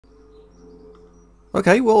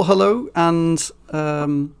Okay, well, hello, and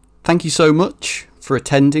thank you so much for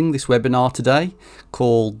attending this webinar today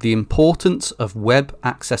called The Importance of Web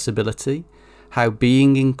Accessibility, How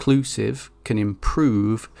Being Inclusive Can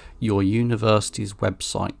Improve Your University's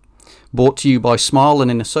Website. Brought to you by Smile and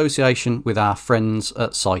in association with our friends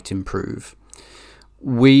at Site Improve.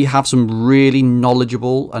 We have some really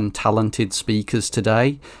knowledgeable and talented speakers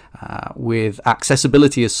today. With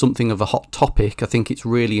accessibility as something of a hot topic, I think it's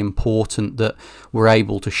really important that we're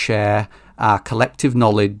able to share our collective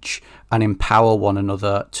knowledge and empower one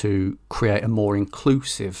another to create a more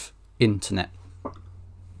inclusive internet.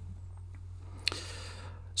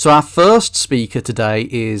 So our first speaker today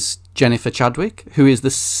is Jennifer Chadwick, who is the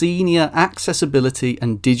Senior Accessibility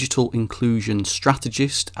and Digital Inclusion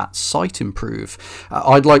Strategist at Site Improve.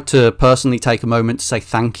 I'd like to personally take a moment to say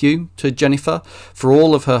thank you to Jennifer for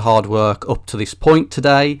all of her hard work up to this point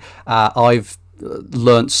today. I've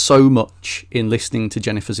learnt so much in listening to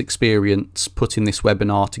Jennifer's experience putting this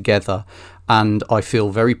webinar together, and I feel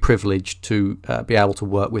very privileged to be able to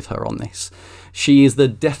work with her on this. She is the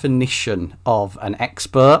definition of an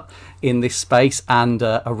expert in this space and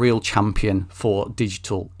a real champion for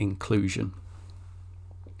digital inclusion.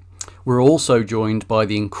 We're also joined by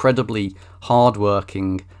the incredibly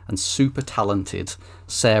hardworking and super talented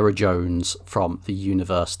Sarah Jones from the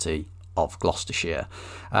University of Gloucestershire.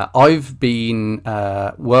 I've been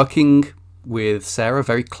working with Sarah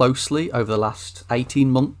very closely over the last 18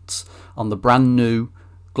 months on the brand new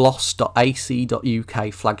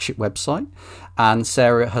gloss.ac.uk flagship website, and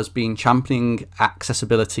Sarah has been championing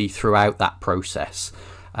accessibility throughout that process.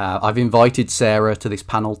 I've invited Sarah to this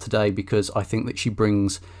panel today because I think that she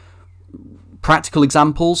brings practical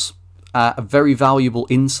examples, a very valuable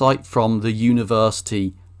insight from the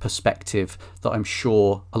university perspective that I'm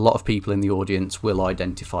sure a lot of people in the audience will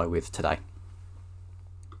identify with today.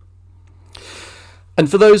 And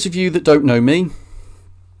for those of you that don't know me,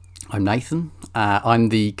 I'm Nathan. I'm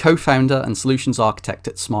the co-founder and solutions architect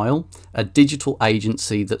at Smile, a digital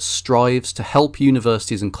agency that strives to help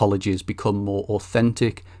universities and colleges become more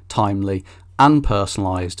authentic, timely and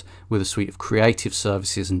personalised with a suite of creative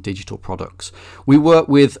services and digital products. We work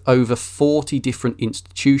with over 40 different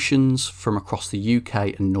institutions from across the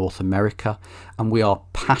UK and North America, and we are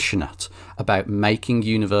passionate about making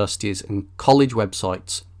universities and college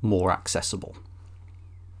websites more accessible.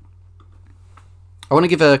 I want to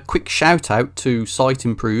give a quick shout out to Site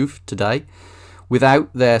Improve today.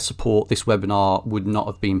 Without their support, this webinar would not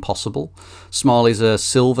have been possible. Smile is a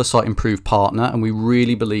silver Site Improve partner, and we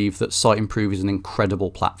really believe that Site Improve is an incredible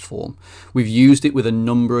platform. We've used it with a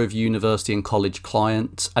number of university and college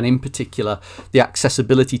clients, and in particular, the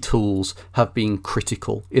accessibility tools have been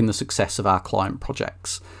critical in the success of our client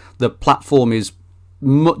projects. The platform is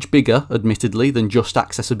much bigger, admittedly, than just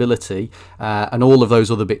accessibility, and all of those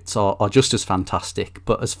other bits are just as fantastic.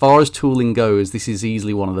 But as far as tooling goes, this is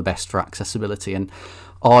easily one of the best for accessibility, and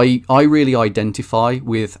I really identify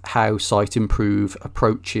with how Site Improve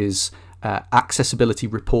approaches accessibility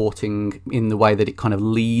reporting in the way that it kind of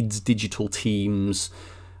leads digital teams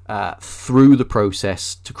through the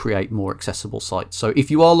process to create more accessible sites. So if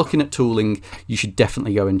you are looking at tooling, you should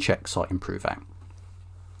definitely go and check Site Improve out.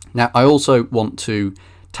 Now, I also want to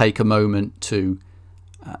take a moment to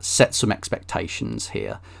set some expectations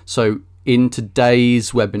here. So in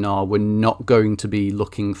today's webinar, we're not going to be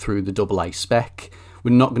looking through the AA spec.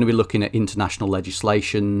 We're not going to be looking at international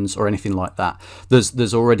legislations or anything like that.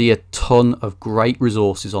 There's already a ton of great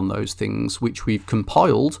resources on those things, which we've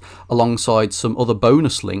compiled alongside some other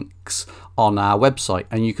bonus links on our website.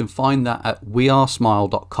 And you can find that at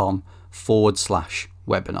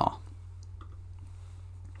wearesmile.com/webinar.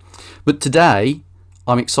 But today,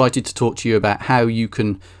 I'm excited to talk to you about how you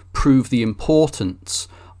can prove the importance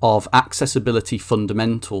of accessibility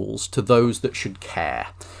fundamentals to those that should care,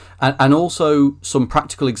 and also some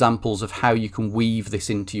practical examples of how you can weave this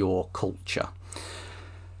into your culture.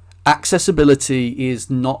 Accessibility is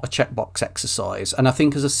not a checkbox exercise, and I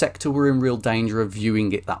think as a sector we're in real danger of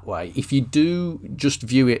viewing it that way. If you do just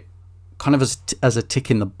view it kind of as a tick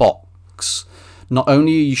in the box, not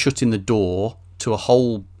only are you shutting the door to a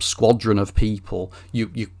whole squadron of people,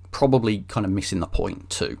 you're probably kind of missing the point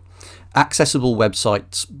too. Accessible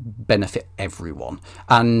websites benefit everyone,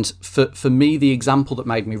 and for me, the example that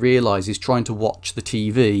made me realise is trying to watch the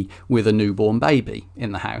TV with a newborn baby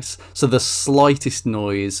in the house. So the slightest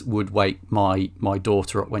noise would wake my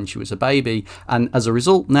daughter up when she was a baby, and as a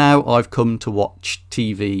result now I've come to watch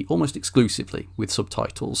TV almost exclusively with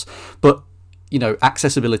subtitles. But you know,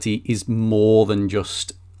 accessibility is more than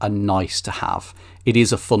just a nice to have. It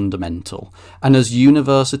is a fundamental. And as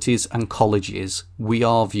universities and colleges, we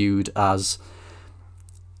are viewed as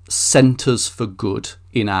centres for good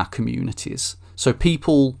in our communities. So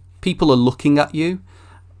people are looking at you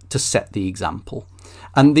to set the example.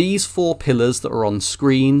 And these 4 pillars that are on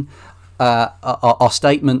screen are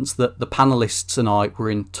statements that the panelists and I were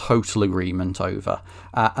in total agreement over.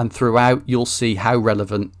 And throughout, you'll see how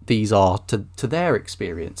relevant these are to their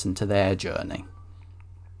experience and to their journey.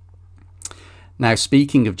 Now,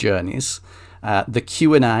 speaking of journeys, the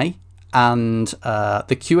Q&A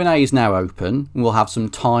the Q&A is now open. We'll have some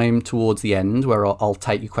time towards the end where I'll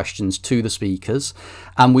take your questions to the speakers,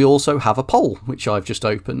 and we also have a poll which I've just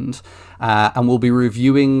opened, and we'll be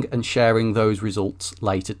reviewing and sharing those results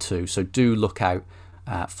later too, so do look out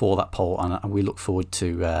for that poll, and we look forward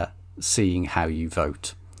to seeing how you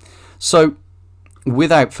vote. So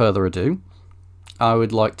without further ado, I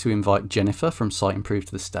would like to invite Jennifer from Site Improve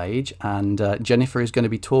to the stage, and Jennifer is going to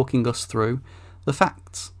be talking us through the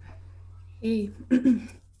facts. Hey,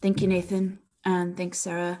 thank you, Nathan, and thanks,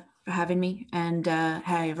 Sarah, for having me. And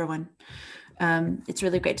hi, everyone. It's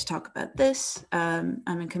really great to talk about this. I'm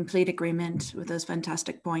in complete agreement with those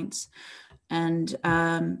fantastic points. And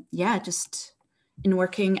yeah, just in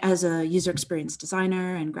working as a user experience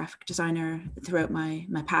designer and graphic designer throughout my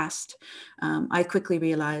past, I quickly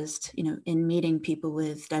realized, in meeting people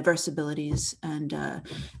with diverse abilities and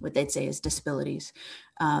what they'd say is disabilities,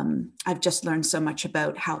 I've just learned so much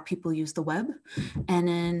about how people use the web, and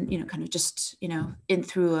then, kind of just, in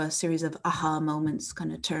through a series of aha moments,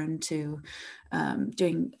 kind of turned to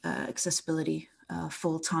doing accessibility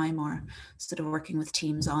full time, or sort of working with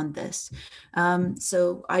teams on this.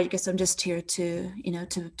 So I guess I'm just here to,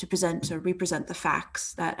 to present or represent the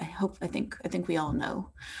facts that I think we all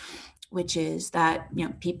know, which is that,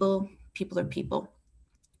 people are people.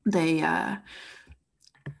 They,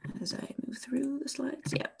 as I move through the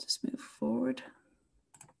slides, just move forward.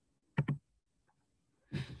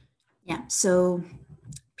 Yeah, so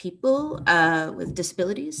people with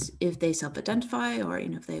disabilities, if they self-identify, or,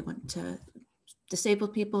 if they want to,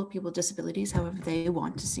 disabled people with disabilities, however they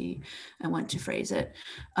want to see and want to phrase it.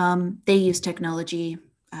 They use technology,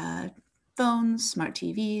 phones, smart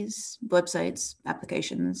TVs, websites,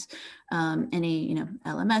 applications, any,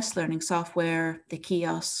 LMS, learning software, the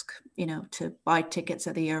kiosk, to buy tickets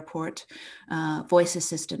at the airport, voice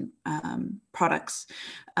assistant products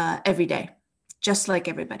every day, just like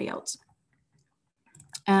everybody else.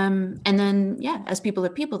 And then, as people are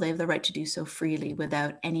people, they have the right to do so freely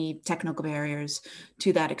without any technical barriers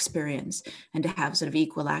to that experience, and to have sort of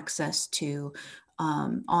equal access to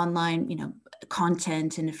online,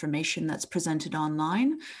 content and information that's presented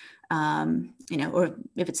online, or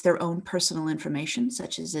if it's their own personal information,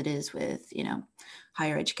 such as it is with,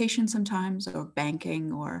 higher education sometimes, or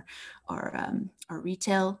banking, or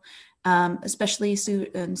retail, especially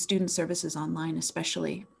student services online,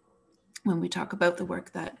 especially when we talk about the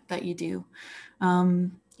work that you do.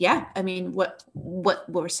 I mean, what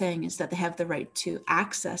we're saying is that they have the right to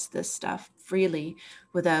access this stuff freely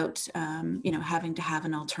without, having to have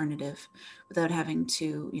an alternative, without having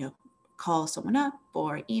to, call someone up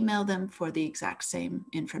or email them for the exact same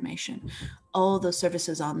information. All those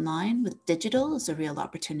services online with digital is a real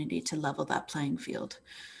opportunity to level that playing field.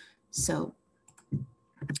 So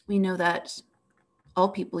we know that all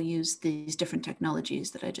people use these different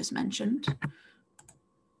technologies that I just mentioned.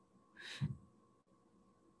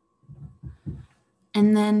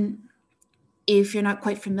 And then if you're not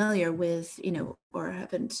quite familiar with, or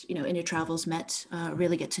haven't, in your travels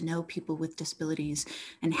really get to know people with disabilities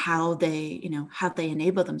and how they, how they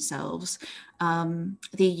enable themselves,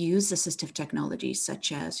 they use assistive technologies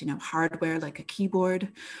such as, hardware like a keyboard,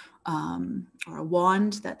 or a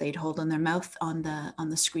wand that they'd hold on their mouth. On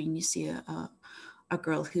the screen, you see a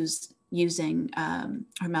girl who's using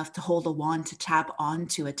her mouth to hold a wand to tap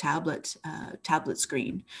onto a tablet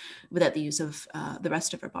screen without the use of the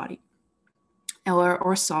rest of her body.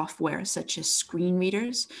 Or software such as screen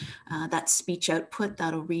readers, that speech output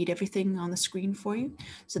that'll read everything on the screen for you.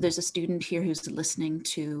 So there's a student here who's listening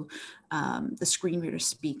to the screen reader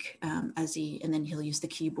speak and then he'll use the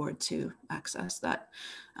keyboard to access that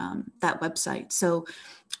website. So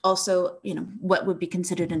also, what would be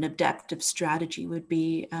considered an adaptive strategy would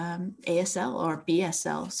be ASL or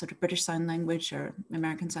BSL, sort of British Sign Language or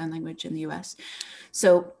American Sign Language in the US.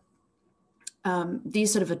 So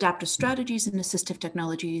these sort of adaptive strategies and assistive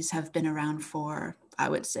technologies have been around for, I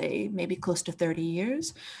would say, maybe close to 30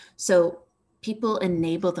 years. So people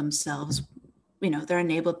enable themselves, they're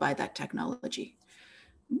enabled by that technology.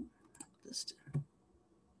 Just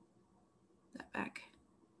that back.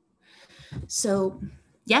 So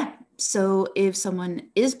So if someone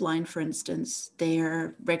is blind, for instance, they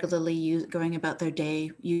are regularly going about their day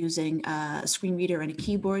using a screen reader and a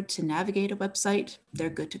keyboard to navigate a website, they're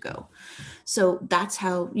good to go. So that's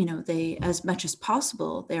how, they, as much as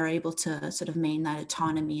possible, they're able to sort of maintain that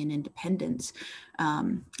autonomy and independence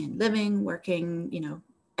in living, working,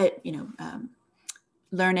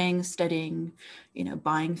 learning, studying,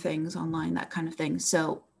 buying things online, that kind of thing.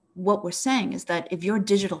 So what we're saying is that if your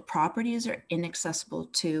digital properties are inaccessible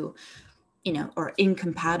to, or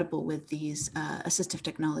incompatible with these assistive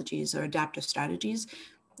technologies or adaptive strategies,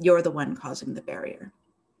 you're the one causing the barrier.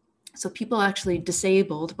 So people are actually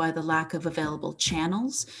disabled by the lack of available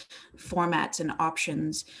channels, formats, and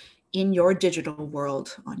options in your digital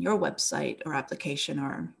world on your website or application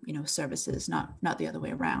or services, not the other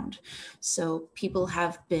way around. So people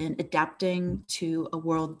have been adapting to a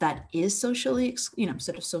world that is socially,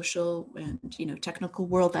 sort of social and technical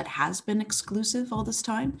world that has been exclusive all this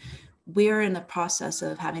time. We're in the process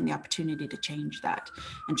of having the opportunity to change that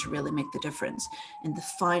and to really make the difference. And the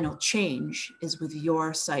final change is with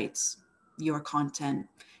your sites, your content,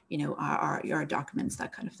 your documents,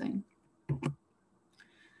 that kind of thing.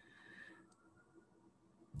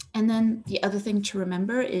 And then the other thing to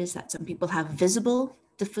remember is that some people have visible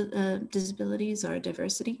disabilities or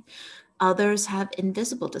diversity. Others have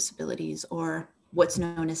invisible disabilities, or what's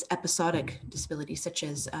known as episodic disabilities, such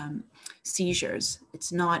as seizures.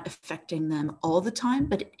 It's not affecting them all the time,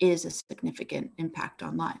 but it is a significant impact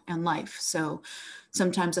on life. So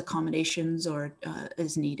sometimes accommodations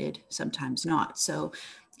is needed, sometimes not. So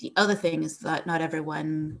the other thing is that not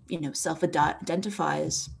everyone,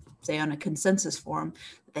 self-identifies, say on a consensus form,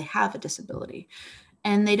 that they have a disability,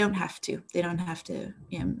 and they don't have to.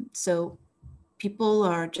 So people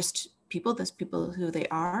are just people. That's people who they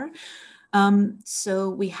are. So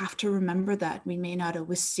we have to remember that we may not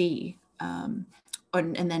always see, and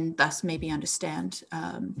then thus maybe understand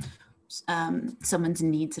someone's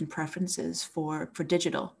needs and preferences for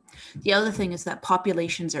digital. The other thing is that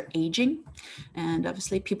populations are aging, and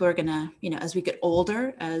obviously people are gonna, as we get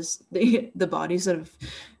older, as the body sort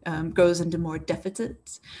of goes into more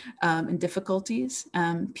deficits and difficulties,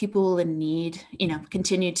 people will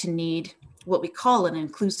continue to need what we call an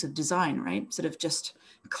inclusive design, right? Sort of just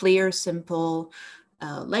clear, simple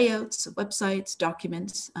layouts of websites,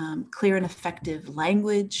 documents, clear and effective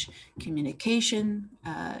language, communication,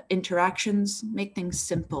 interactions, make things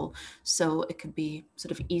simple so it could be sort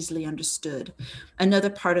of easily understood. Another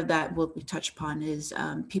part of that we touch upon is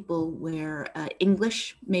people where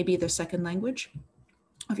English may be their second language.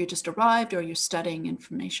 If you're just arrived or you're studying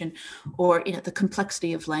information, or the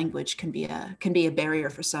complexity of language can be a barrier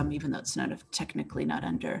for some, even though it's technically not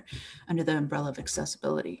under the umbrella of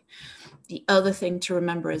accessibility. The other thing to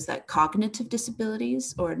remember is that cognitive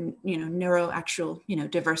disabilities, or diverse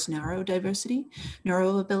neurodiversity,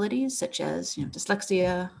 neuro abilities such as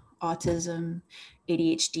dyslexia, autism,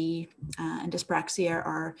 ADHD, and dyspraxia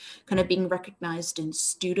are kind of being recognized in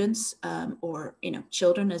students or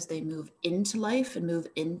children as they move into life and move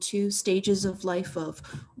into stages of life of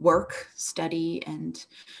work, study, and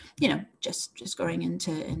just going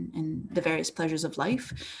into in the various pleasures of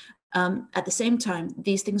life. At the same time,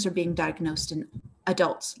 these things are being diagnosed in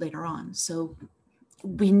adults later on. So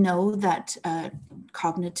we know that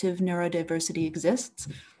cognitive neurodiversity exists.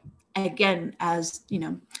 Again, as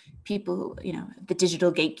people, the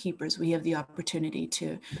digital gatekeepers, we have the opportunity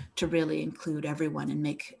to really include everyone and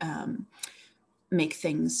make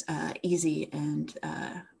things easy and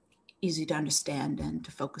easy to understand and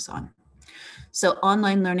to focus on. So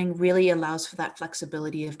online learning really allows for that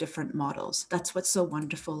flexibility of different models. That's what's so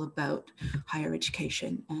wonderful about higher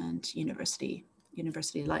education and university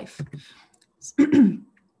life.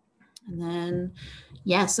 And then,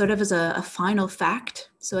 sort of as a final fact.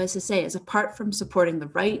 So as I say, as apart from supporting the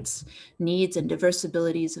rights, needs, and diverse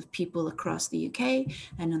abilities of people across the UK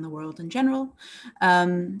and in the world in general,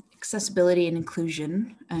 accessibility and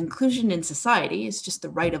inclusion in society is just the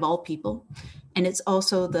right of all people. And it's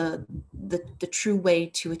also the true way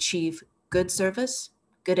to achieve good service,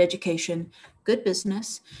 good education, good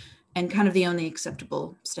business, and kind of the only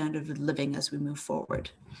acceptable standard of living as we move forward.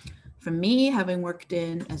 For me, having worked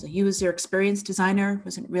as a user experience designer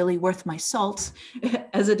wasn't really worth my salt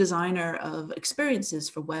as a designer of experiences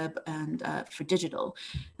for web and for digital,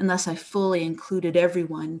 unless I fully included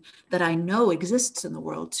everyone that I know exists in the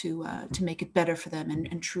world to make it better for them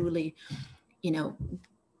and truly,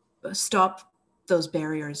 stop those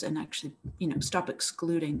barriers and actually, stop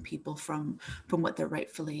excluding people from what they're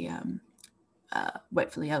rightfully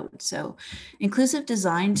rightfully out. So inclusive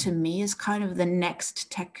design to me is kind of the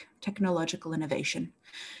next technological innovation,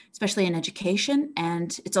 especially in education.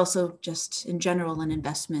 And it's also just in general an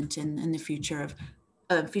investment in the future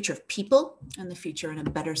of people and the future in a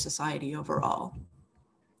better society overall.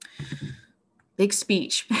 Big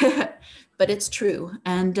speech, but it's true.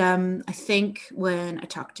 And I think when I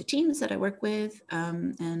talk to teams that I work with,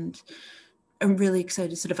 and I'm really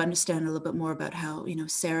excited to sort of understand a little bit more about how,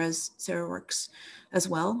 Sarah works as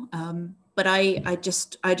well. But I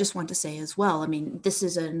just want to say as well, I mean, this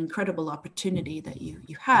is an incredible opportunity that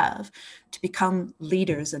you have to become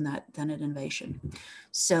leaders in that innovation.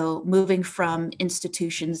 So moving from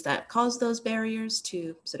institutions that cause those barriers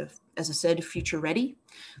to sort of, as I said, future ready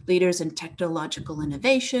leaders in technological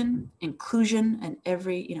innovation, inclusion, and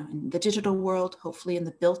in the digital world, hopefully in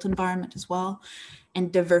the built environment as well,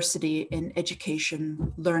 and diversity in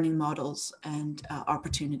education, learning models, and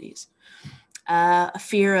opportunities. A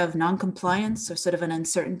fear of non-compliance, or sort of an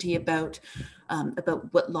uncertainty about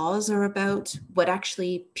what laws are about, what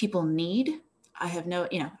actually people need. I've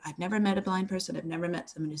never met a blind person. I've never met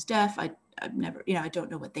someone who's deaf. I've never, I don't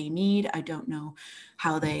know what they need. I don't know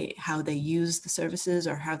how they use the services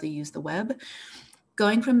or how they use the web.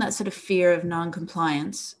 Going from that sort of fear of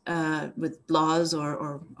non-compliance with laws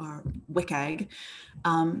or WCAG,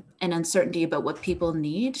 and uncertainty about what people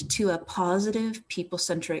need, to a positive,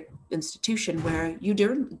 people-centric institution where you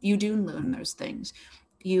do learn those things.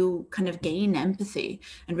 You kind of gain empathy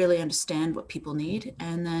and really understand what people need,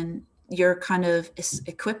 and then you're kind of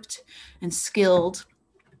equipped and skilled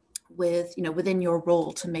with, within your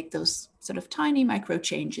role to make those sort of tiny micro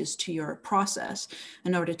changes to your process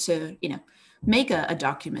in order to, make a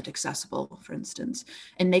document accessible, for instance,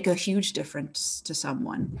 and make a huge difference to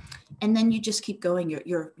someone. And then you just keep going.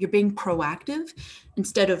 You're being proactive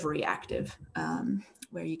instead of reactive,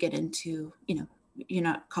 where you get into, you're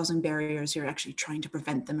not causing barriers, you're actually trying to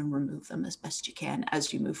prevent them and remove them as best you can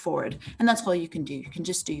as you move forward. And that's all you can do. You can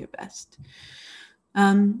just do your best.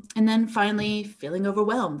 And then finally, feeling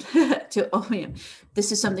overwhelmed.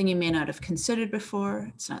 This is something you may not have considered before.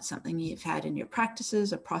 It's not something you've had in your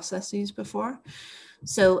practices or processes before.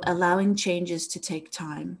 So allowing changes to take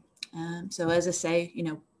time. So as I say,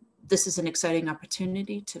 this is an exciting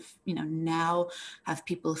opportunity to, now have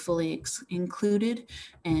people fully included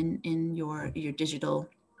in your digital,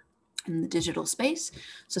 in the digital space.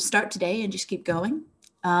 So start today and just keep going.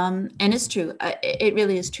 And it's true. It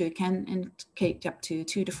really is true. It can take up to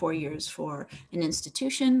 2 to 4 years for an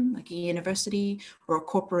institution like a university or a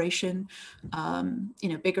corporation,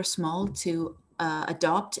 big or small, to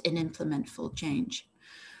adopt and implement full change.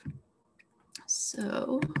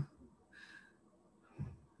 So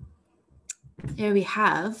there we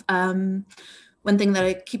have one thing that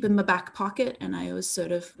I keep in my back pocket, and I always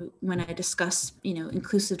sort of, when I discuss,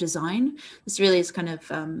 inclusive design, this really is kind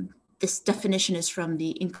of, this definition is from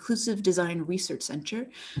the Inclusive Design Research Center.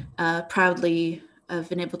 Proudly, I've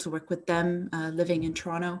been able to work with them living in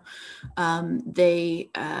Toronto.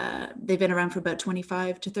 They've been around for about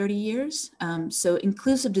 25 to 30 years. So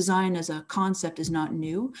inclusive design as a concept is not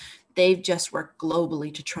new. They've just worked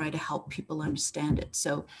globally to try to help people understand it.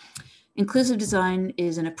 So inclusive design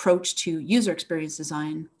is an approach to user experience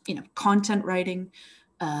design, content writing,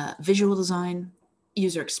 visual design,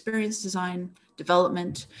 user experience design,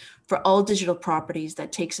 development for all digital properties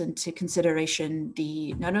that takes into consideration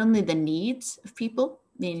not only the needs of people,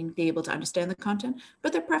 meaning be able to understand the content,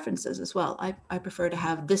 but their preferences as well. I prefer to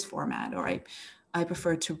have this format, or I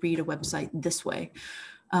prefer to read a website this way.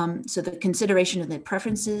 So the consideration of the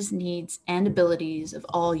preferences, needs, and abilities of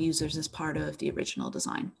all users is part of the original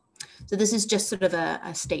design. So this is just sort of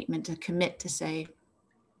a statement to commit to say,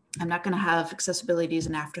 I'm not going to have accessibility as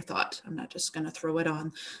an afterthought. I'm not just going to throw it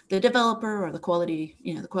on the developer or the quality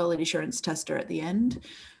assurance tester at the end.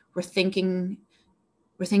 We're thinking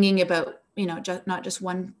about, not just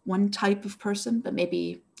one type of person, but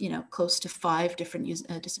maybe, close to 5 different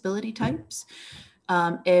disability types.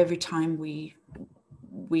 Every time we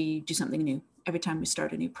do something new, every time we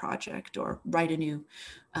start a new project or write a new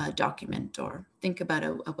document or think about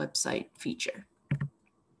a website feature.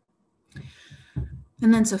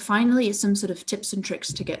 And then so finally, some sort of tips and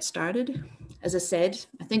tricks to get started. As I said,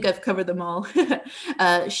 I think I've covered them all.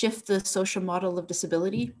 Shift the social model of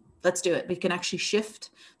disability. Let's do it. We can actually shift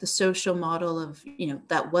the social model of,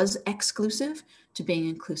 that was exclusive to being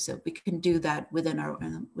inclusive. We can do that within our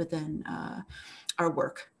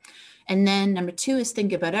work. And then number 2 is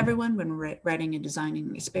think about everyone when we're writing and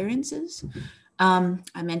designing experiences.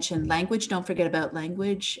 I mentioned language. Don't forget about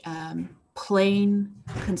language. Plain,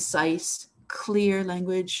 concise, clear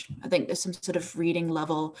language. I think there's some sort of reading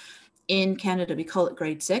level In Canada, we call it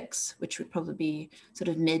grade 6, which would probably be sort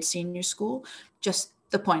of mid-senior school. Just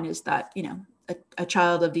the point is that, you know, a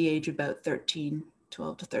child of the age of about 13,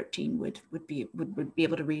 12 to 13 would be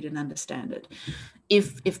able to read and understand it,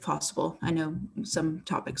 if possible. I know some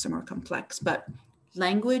topics are more complex, but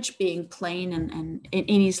language being plain and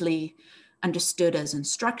easily understood as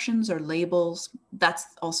instructions or labels, that's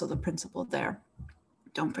also the principle there.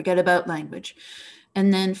 Don't forget about language.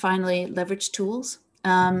 And then finally, leverage tools.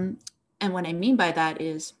 And what I mean by that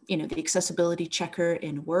is, you know, the accessibility checker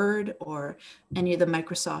in Word or any of the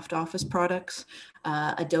Microsoft Office products.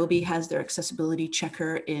 Adobe has their accessibility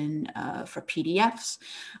checker in for PDFs,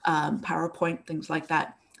 PowerPoint, things like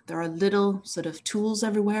that. There are little sort of tools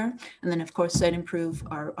everywhere. And then of course, Site Improve,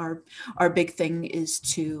 our big thing is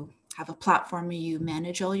to have a platform where you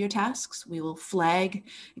manage all your tasks. We will flag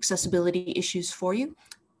accessibility issues for you,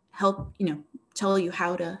 help, you know, tell you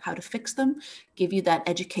how to fix them, give you that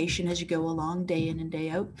education as you go along, day in and day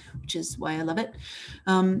out, which is why I love it.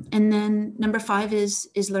 And then number 5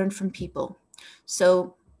 is learn from people.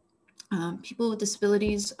 So people with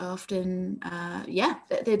disabilities often,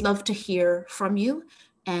 they'd love to hear from you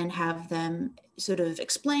and have them sort of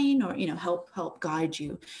explain or, you know, help guide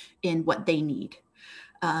you in what they need.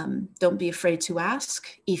 Don't be afraid to ask.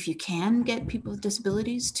 If you can get people with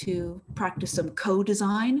disabilities to practice some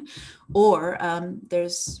co-design, or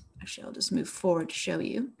actually, I'll just move forward to show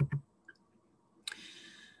you.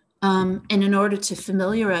 And in order to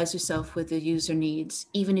familiarize yourself with the user needs,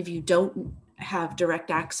 even if you don't have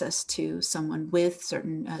direct access to someone with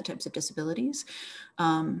certain types of disabilities,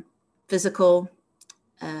 physical,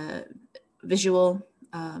 visual,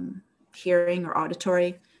 hearing or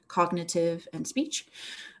auditory, cognitive, and speech.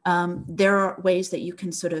 There are ways that you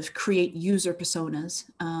can sort of create user personas,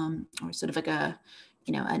 or sort of like a,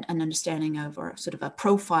 you know, an understanding of, or sort of a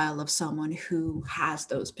profile of someone who has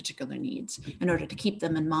those particular needs, in order to keep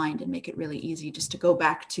them in mind and make it really easy just to go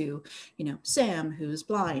back to, you know, Sam, who's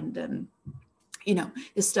blind and, you know,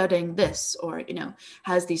 is studying this, or, you know,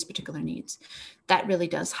 has these particular needs. That really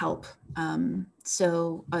does help.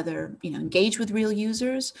 So either, you know, engage with real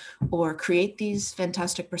users or create these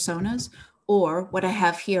fantastic personas, or what I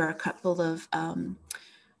have here are a couple of,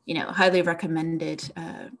 you know, highly recommended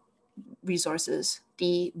resources.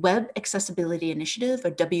 The Web Accessibility Initiative, or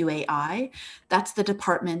WAI, that's the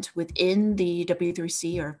department within the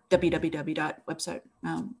W3C, or www.website,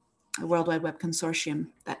 World Wide Web Consortium,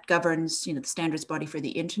 that governs, you know, the standards body for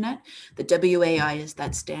the internet. The WAI is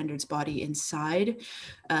that standards body inside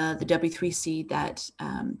the W3C that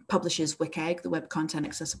publishes WCAG, the Web Content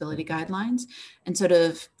Accessibility Guidelines, and sort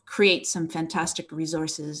of create some fantastic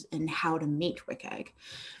resources in how to meet WCAG.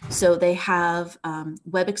 So they have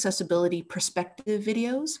web accessibility perspective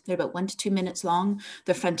videos. They're about 1 to 2 minutes long.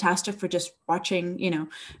 They're fantastic for just watching, you know,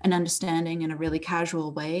 and understanding in a really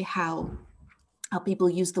casual way how people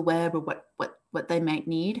use the web, or what they might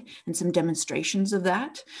need, and some demonstrations of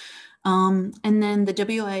that. And then the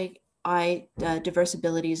WAI Diverse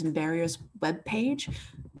Abilities and Barriers webpage,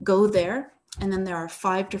 go there. And then there are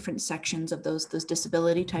 5 different sections of those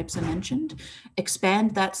disability types I mentioned.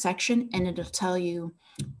 Expand that section and it'll tell you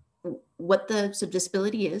what the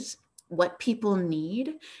disability is, what people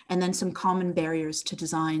need, and then some common barriers to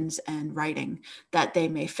designs and writing that they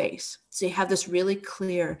may face. So you have this really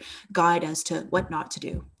clear guide as to what not to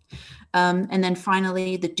do. And then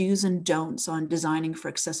finally, the do's and don'ts on designing for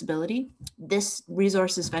accessibility. This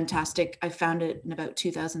resource is fantastic. I found it in about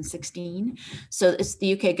 2016. So it's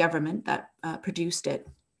the UK government that produced it,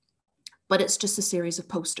 but it's just a series of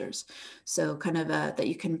posters. So kind of that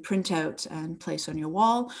you can print out and place on your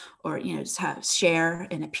wall, or, you know, just share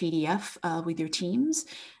in a PDF with your teams.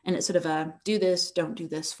 And it's sort of a do this, don't do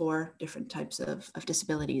this for different types of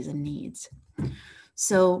disabilities and needs.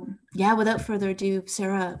 So yeah, without further ado,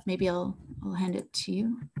 Sarah, maybe I'll hand it to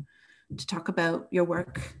you to talk about your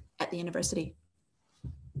work at the university.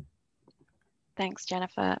 Thanks,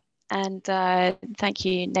 Jennifer. And thank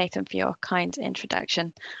you, Nathan, for your kind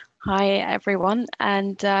introduction. Hi, everyone.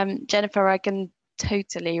 And Jennifer, I can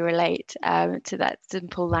totally relate to that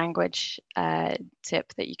simple language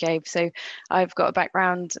tip that you gave. So I've got a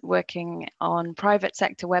background working on private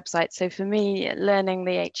sector websites. So for me, learning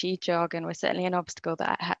the HE jargon was certainly an obstacle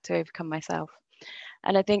that I had to overcome myself.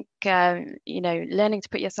 And I think, you know, learning to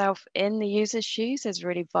put yourself in the user's shoes is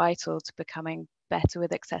really vital to becoming better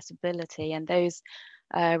with accessibility. And those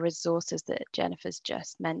resources that Jennifer's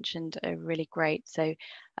just mentioned are really great. So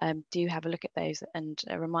do have a look at those, and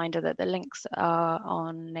a reminder that the links are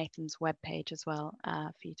on Nathan's webpage as well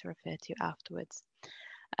for you to refer to afterwards.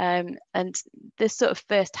 And this sort of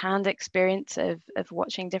first-hand experience of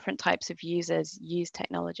watching different types of users use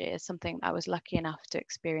technology is something I was lucky enough to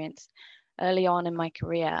experience early on in my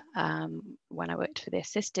career, when I worked for the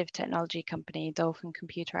assistive technology company Dolphin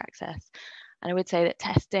Computer Access. And I would say that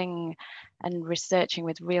testing and researching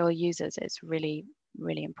with real users is really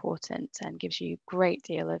important and gives you a great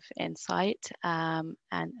deal of insight, and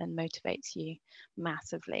motivates you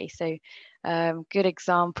massively. So good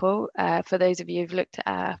example, for those of you who've looked at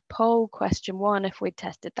our poll question 1, if we'd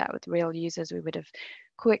tested that with real users, we would have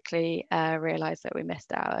quickly realized that we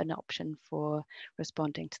missed out an option for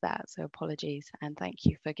responding to that. So apologies, and thank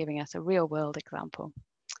you for giving us a real world example.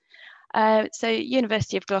 So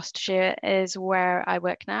University of Gloucestershire is where I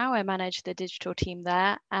work now. I manage the digital team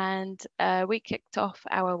there, and we kicked off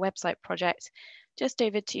our website project just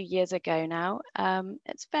over 2 years ago now.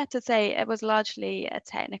 It's fair to say it was largely a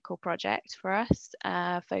technical project for us,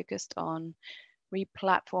 focused on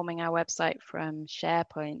replatforming our website from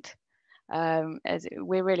SharePoint, as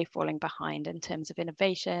we're really falling behind in terms of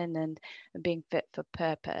innovation and being fit for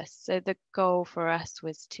purpose. So the goal for us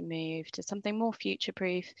was to move to something more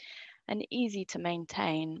future-proof and easy to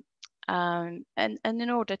maintain. And in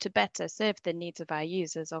order to better serve the needs of our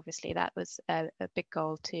users, obviously that was a big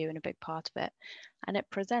goal too, and a big part of it. And it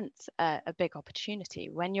presents a big opportunity.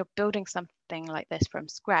 When you're building something like this from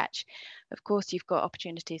scratch, of course, you've got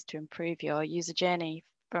opportunities to improve your user journey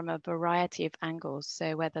from a variety of angles.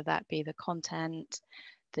 So whether that be the content,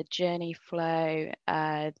 the journey flow,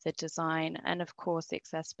 the design, and of course, the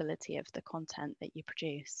accessibility of the content that you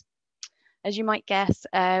produce. As you might guess,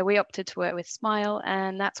 we opted to work with Smile,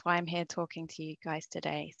 and that's why I'm here talking to you guys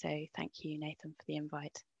today. So thank you, Nathan, for the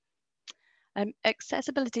invite.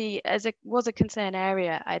 Accessibility was a concern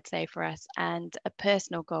area, I'd say, for us, and a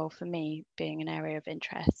personal goal for me, being an area of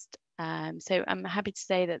interest. So I'm happy to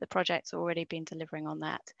say that the project's already been delivering on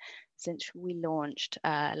that since we launched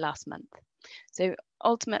last month. So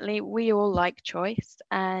ultimately, we all like choice,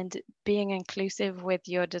 and being inclusive with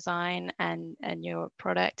your design and your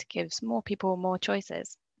product gives more people more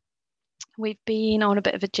choices. We've been on a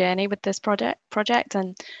bit of a journey with this project,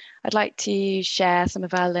 and I'd like to share some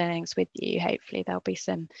of our learnings with you. Hopefully there'll be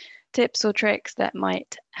some tips or tricks that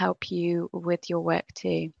might help you with your work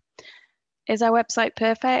too. Is our website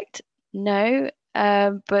perfect? No,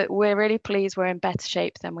 but we're really pleased we're in better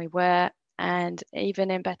shape than we were, and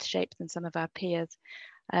even in better shape than some of our peers.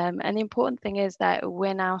 And the important thing is that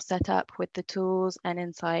we're now set up with the tools and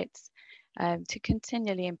insights to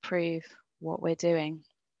continually improve what we're doing.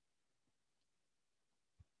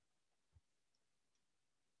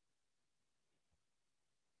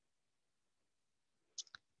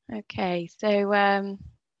 Okay, so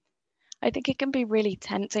I think it can be really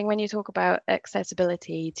tempting when you talk about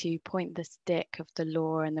accessibility to point the stick of the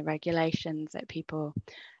law and the regulations at people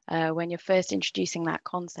when you're first introducing that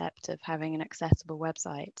concept of having an accessible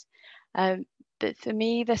website. But for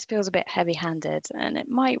me, this feels a bit heavy-handed, and it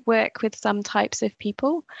might work with some types of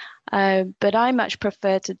people, but I much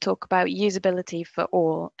prefer to talk about usability for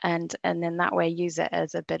all, and in that way use it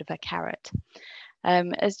as a bit of a carrot.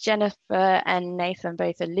 As Jennifer and Nathan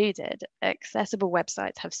both alluded, accessible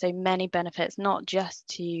websites have so many benefits, not just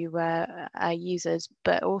to our users,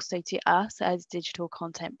 but also to us as digital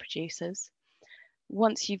content producers.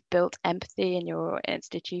 Once you've built empathy in your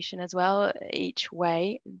institution as well, each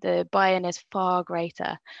way, the buy-in is far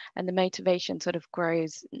greater, and the motivation sort of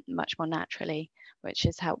grows much more naturally, which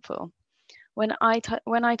is helpful. When I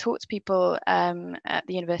talk to people at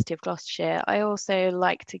the University of Gloucestershire, I also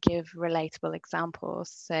like to give relatable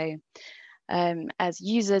examples. So as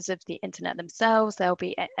users of the internet themselves, they'll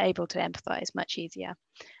be able to empathize much easier.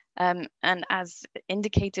 And as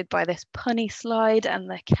indicated by this punny slide and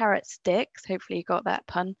the carrot sticks, hopefully you got that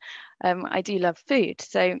pun, I do love food.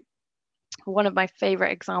 So one of my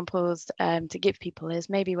favorite examples to give people is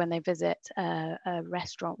maybe when they visit a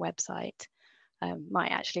restaurant website. Might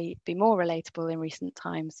actually be more relatable in recent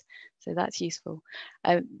times, so that's useful.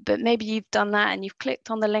 But maybe you've done that and you've clicked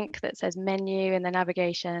on the link that says menu in the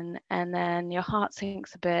navigation, and then your heart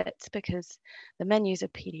sinks a bit because the menu's a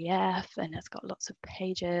PDF and it's got lots of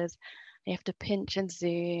pages. You have to pinch and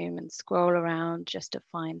zoom and scroll around just to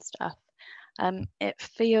find stuff. It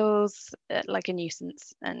feels like a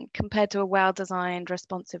nuisance, and compared to a well-designed,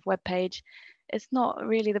 responsive web page, it's not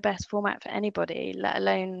really the best format for anybody, let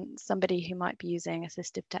alone somebody who might be using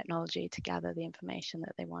assistive technology to gather the information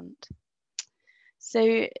that they want.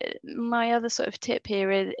 So my other sort of tip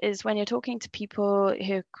here is when you're talking to people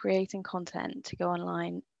who are creating content to go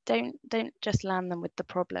online, don't just land them with the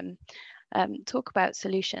problem. talk about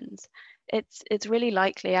solutions, it's really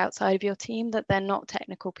likely outside of your team that they're not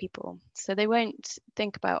technical people. So they won't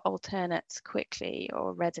think about alternates quickly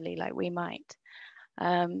or readily like we might.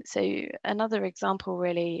 So another example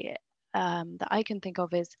really that I can think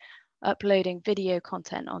of is uploading video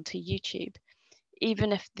content onto YouTube.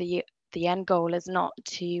 Even if the end goal is not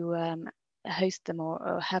to host them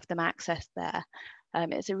or have them access there,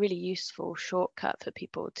 it's a really useful shortcut for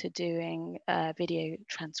people to doing video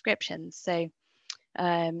transcriptions. So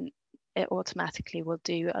it automatically will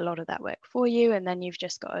do a lot of that work for you, and then you've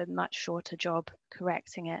just got a much shorter job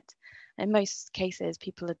correcting it. In most cases,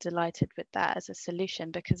 people are delighted with that as a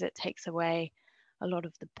solution because it takes away a lot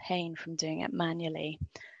of the pain from doing it manually.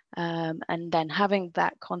 And then having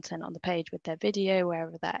that content on the page with their video,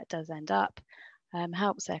 wherever that does end up,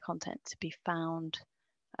 helps their content to be found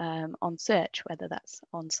on search, whether that's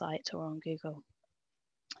on site or on Google.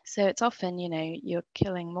 So it's often, you know, you're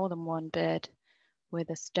killing more than one bird with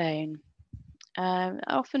a stone.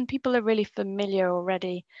 Often people are really familiar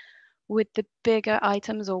already with the bigger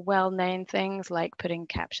items or well-known things like putting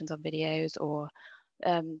captions on videos or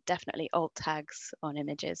definitely alt tags on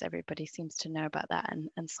images. Everybody seems to know about that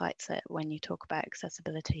and cites it when you talk about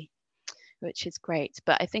accessibility, which is great.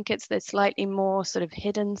 But I think it's the slightly more sort of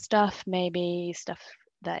hidden stuff, maybe stuff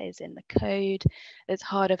that is in the code. It's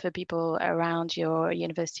harder for people around your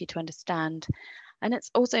university to understand. And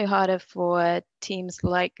it's also harder for teams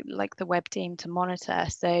like the web team to monitor.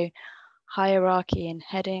 So hierarchy and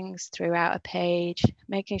headings throughout a page,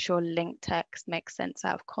 making sure link text makes sense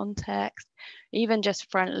out of context, even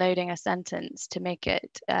just front loading a sentence to make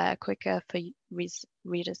it quicker for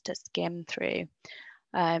readers to skim through.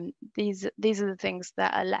 These are the things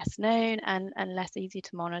that are less known and less easy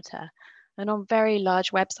to monitor. And on very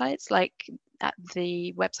large websites, like at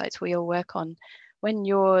the websites we all work on, when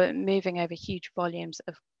you're moving over huge volumes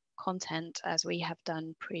of content, as we have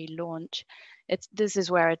done pre-launch, this is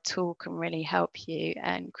where a tool can really help you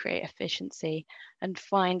and create efficiency and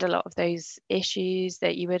find a lot of those issues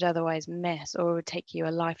that you would otherwise miss or would take you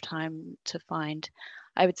a lifetime to find.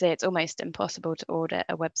 I would say it's almost impossible to audit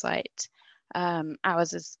a website.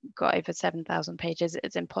 Ours has got over 7,000 pages.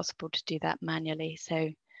 It's impossible to do that manually. So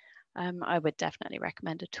I would definitely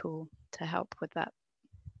recommend a tool to help with that.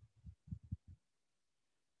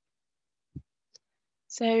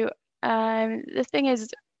 So the thing is,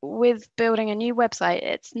 with building a new website,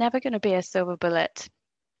 it's never going to be a silver bullet.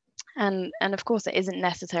 And of course, it isn't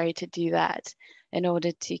necessary to do that in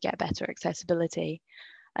order to get better accessibility.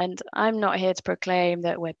 And I'm not here to proclaim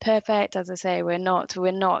that we're perfect. As I say, we're not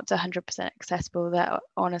 100% accessible. That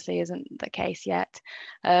honestly isn't the case yet.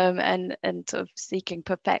 And sort of seeking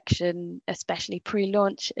perfection, especially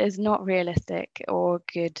pre-launch, is not realistic or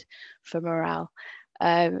good for morale.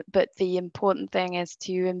 But the important thing is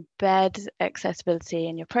to embed accessibility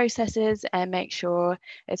in your processes and make sure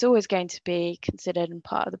it's always going to be considered and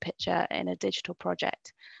part of the picture in a digital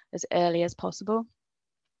project as early as possible.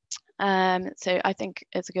 So I think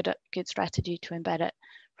it's a good strategy to embed it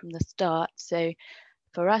from the start. So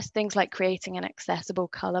for us, things like creating an accessible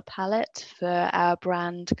color palette for our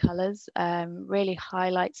brand colors really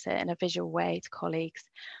highlights it in a visual way to colleagues.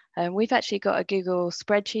 We've actually got a Google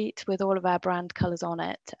spreadsheet with all of our brand colors on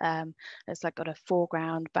it. It's like got a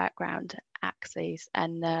foreground, background axes,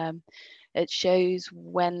 and it shows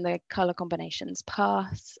when the color combinations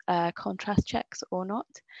pass contrast checks or not.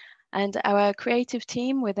 And our creative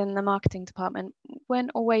team within the marketing department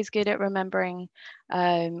weren't always good at remembering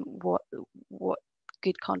what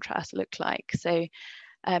good contrast looked like. So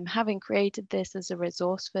having created this as a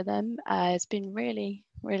resource for them has been really,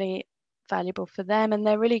 really valuable for them. And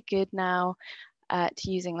they're really good now at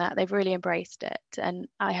using that. They've really embraced it. And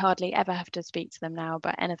I hardly ever have to speak to them now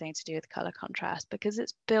about anything to do with color contrast because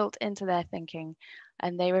it's built into their thinking.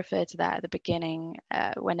 And they refer to that at the beginning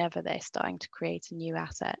whenever they're starting to create a new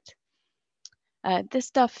asset. This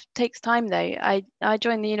stuff takes time though. I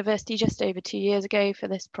joined the university just over 2 years ago for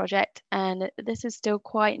this project, and this is still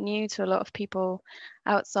quite new to a lot of people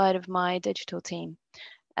outside of my digital team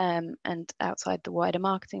and outside the wider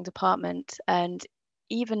marketing department. And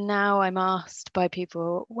even now I'm asked by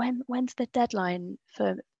people, when's the deadline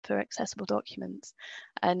for accessible documents?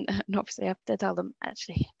 And obviously I have to tell them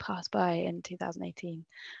actually passed by in 2018.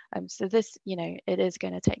 So this, you know, it is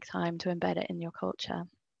going to take time to embed it in your culture.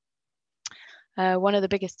 One of the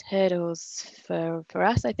biggest hurdles for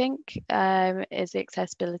us, I think, is the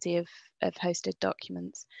accessibility of hosted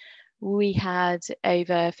documents. we had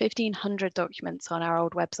over 1,500 documents on our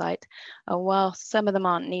old website. And while some of them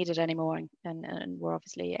aren't needed anymore and were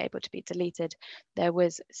obviously able to be deleted, there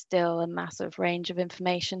was still a massive range of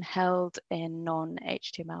information held in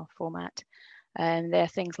non-HTML format. There are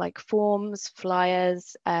things like forms,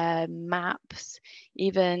 flyers, maps,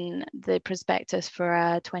 even the prospectus for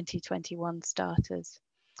our 2021 starters.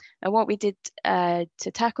 And what we did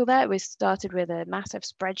to tackle that, we started with a massive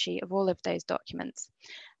spreadsheet of all of those documents.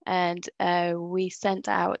 And we sent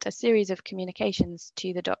out a series of communications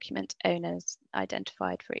to the document owners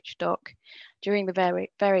identified for each doc during the very,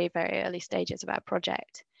 very, very early stages of our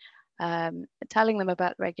project, telling them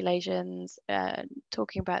about the regulations,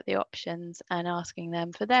 talking about the options, and asking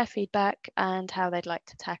them for their feedback and how they'd like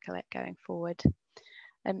to tackle it going forward.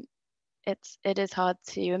 It is hard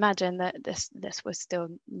to imagine that this was still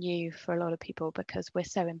new for a lot of people, because we're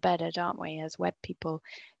so embedded, aren't we, as web people,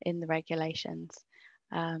 in the regulations.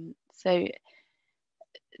 So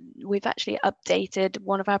we've actually updated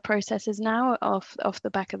one of our processes now off the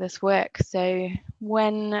back of this work. So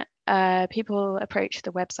when people approach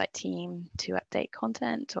the website team to update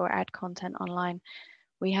content or add content online,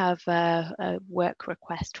 we have a work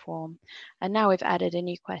request form, and now we've added a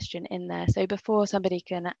new question in there. So before somebody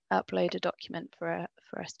can upload a document for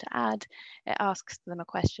us to add, it asks them a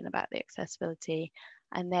question about the accessibility,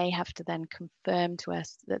 and they have to then confirm to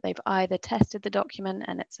us that they've either tested the document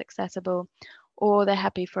and it's accessible, or they're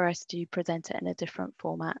happy for us to present it in a different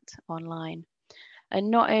format online. And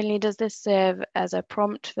not only does this serve as a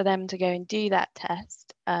prompt for them to go and do that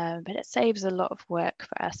test, but it saves a lot of work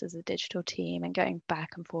for us as a digital team and going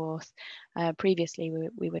back and forth. Previously,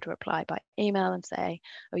 we would reply by email and say,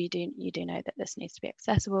 oh, you do know that this needs to be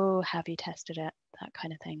accessible, have you tested it, that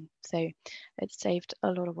kind of thing. So it's saved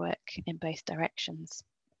a lot of work in both directions.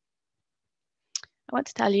 I want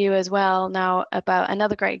to tell you as well now about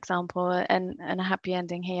another great example and a happy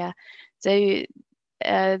ending here. So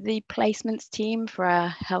the placements team for our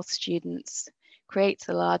health students creates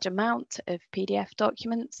a large amount of PDF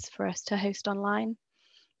documents for us to host online.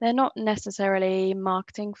 They're not necessarily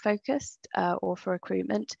marketing focused or for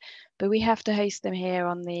recruitment, but we have to host them here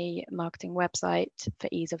on the marketing website for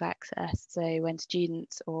ease of access. So when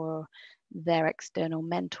students or their external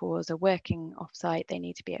mentors are working offsite, they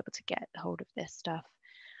need to be able to get hold of this stuff.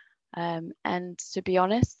 And to be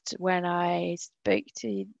honest, when I spoke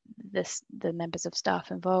to the members of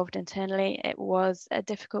staff involved internally, it was a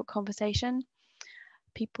difficult conversation.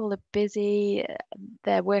 People are busy,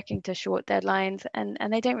 they're working to short deadlines, and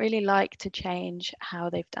they don't really like to change how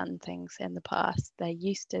they've done things in the past. They're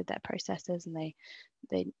used to their processes, and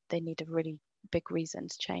they need a really big reason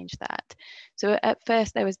to change that. So at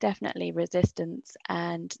first there was definitely resistance,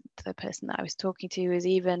 and the person that I was talking to was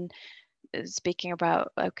even speaking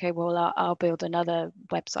about, okay, well, I'll build another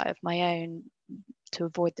website of my own to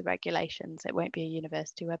avoid the regulations. It won't be a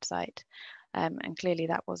university website. And clearly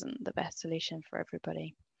that wasn't the best solution for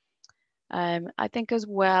everybody. I think as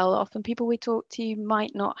well, often people we talk to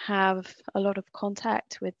might not have a lot of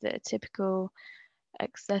contact with the typical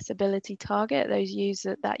accessibility target,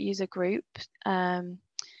 that user group.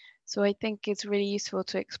 So I think it's really useful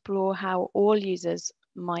to explore how all users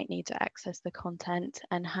might need to access the content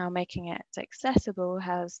and how making it accessible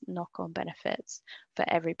has knock-on benefits for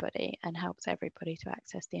everybody and helps everybody to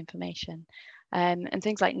access the information. And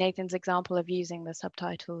things like Nathan's example of using the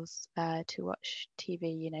subtitles to watch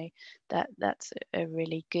TV, that's a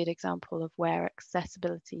really good example of where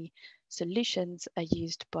accessibility solutions are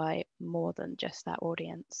used by more than just that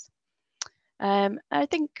audience. I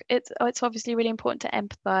think it's obviously really important to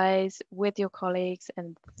empathise with your colleagues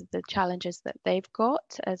and the challenges that they've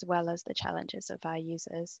got, as well as the challenges of our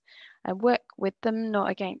users, and work with them,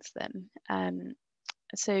 not against them.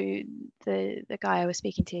 So the guy I was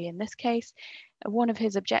speaking to in this case, one of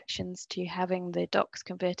his objections to having the docs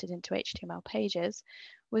converted into HTML pages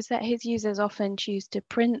was that his users often choose to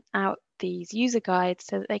print out these user guides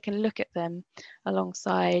so that they can look at them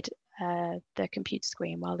alongside their computer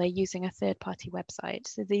screen while they're using a third-party website.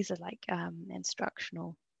 So these are like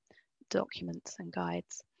instructional documents and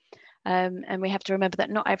guides. And we have to remember that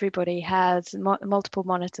not everybody has multiple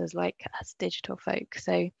monitors like us digital folk.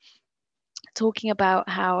 So talking about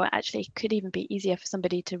how actually it could even be easier for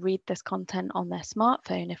somebody to read this content on their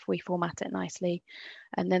smartphone if we format it nicely,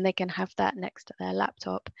 and then they can have that next to their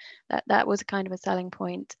laptop. That was kind of a selling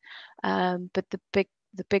point. But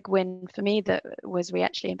the big win for me that was we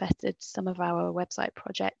actually invested some of our website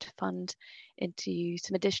project fund into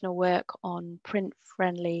some additional work on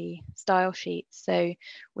print-friendly style sheets. So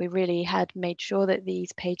we really had made sure that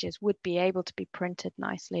these pages would be able to be printed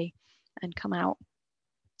nicely and come out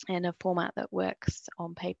in a format that works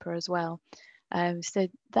on paper as well. So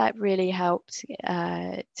that really helped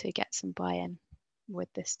to get some buy-in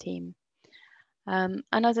with this team. And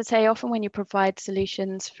as I say, often when you provide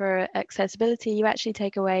solutions for accessibility, you actually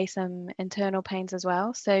take away some internal pains as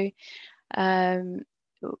well. So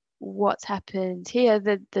what's happened here,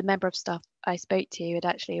 the member of staff I spoke to had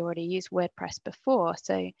actually already used WordPress before.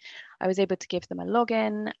 So I was able to give them a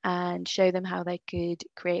login and show them how they could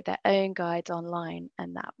create their own guides online.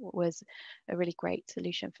 And that was a really great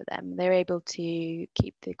solution for them. They're able to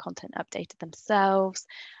keep the content updated themselves,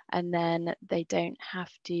 and then they don't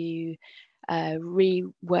have to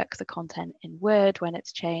rework the content in Word when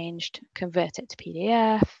it's changed, convert it to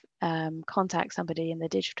PDF, contact somebody in the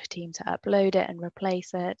digital team to upload it and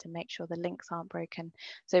replace it and make sure the links aren't broken.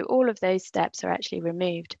 So all of those steps are actually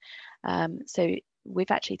removed. So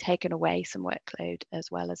we've actually taken away some workload as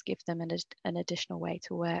well as give them an additional way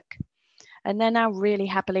to work. And they're now really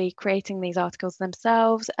happily creating these articles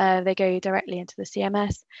themselves. They go directly into the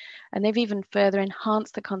CMS, and they've even further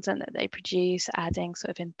enhanced the content that they produce, adding sort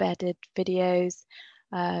of embedded videos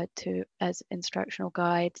as instructional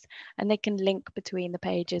guides, and they can link between the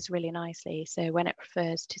pages really nicely. So when it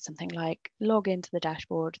refers to something like log into the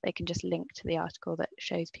dashboard, they can just link to the article that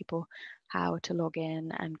shows people how to log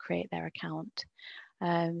in and create their account.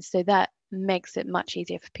 So that makes it much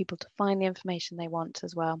easier for people to find the information they want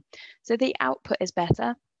as well. So the output is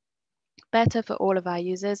better for all of our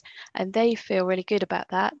users, and they feel really good about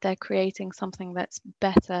that. They're creating something that's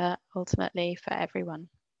better ultimately for everyone.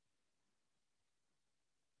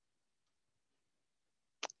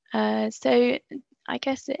 So I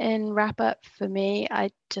guess in wrap up for me, I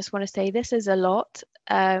just want to say this is a lot.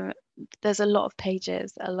 There's a lot of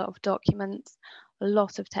pages, a lot of documents, a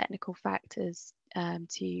lot of technical factors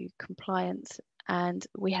to compliance, and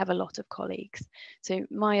we have a lot of colleagues. So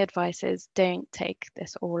my advice is don't take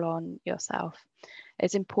this all on yourself.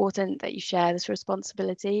 It's important that you share this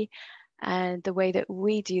responsibility, and the way that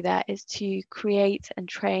we do that is to create and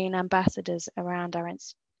train ambassadors around our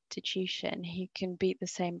institution who can beat the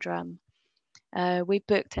same drum. We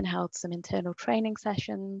booked and held some internal training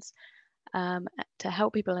sessions to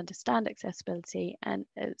help people understand accessibility, and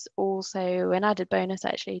it's also an added bonus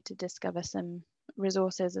actually to discover some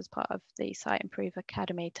resources as part of the Site Improve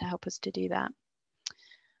Academy to help us to do that.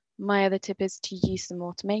 My other tip is to use some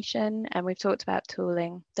automation, and we've talked about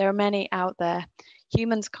tooling. There are many out there.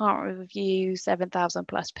 Humans can't review 7,000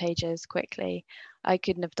 plus pages quickly. I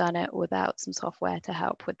couldn't have done it without some software to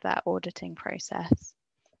help with that auditing process.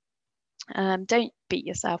 Don't beat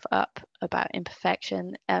yourself up about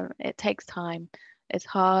imperfection. It takes time. It's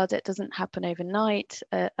hard. It doesn't happen overnight.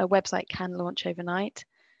 A website can launch overnight,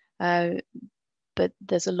 but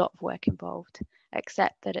there's a lot of work involved.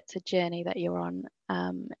 Accept that it's a journey that you're on.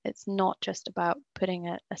 It's not just about putting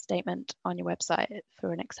a statement on your website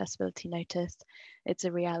for an accessibility notice. It's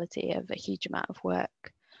a reality of a huge amount of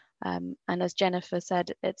work. And as Jennifer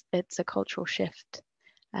said, it's a cultural shift.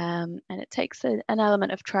 And it takes an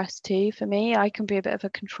element of trust too. For me, I can be a bit of a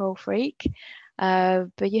control freak,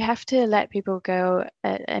 but you have to let people go,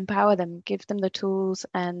 empower them, give them the tools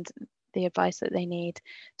and the advice that they need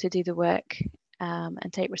to do the work,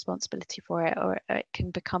 and take responsibility for it, or it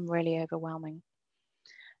can become really overwhelming.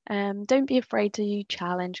 Don't be afraid to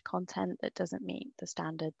challenge content that doesn't meet the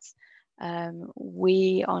standards.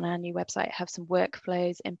 We on our new website have some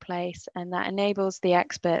workflows in place, and that enables the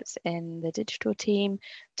experts in the digital team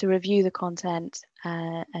to review the content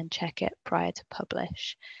and check it prior to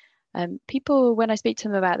publish. People, when I speak to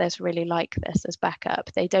them about this, really like this as backup.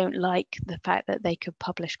 They don't like the fact that they could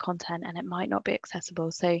publish content and it might not be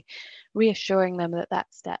accessible. So reassuring them that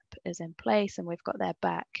that step is in place and we've got their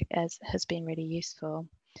back has been really useful.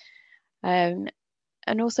 And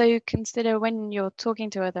also consider when you're talking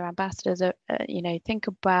to other ambassadors, think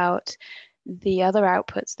about the other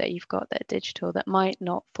outputs that you've got that are digital that might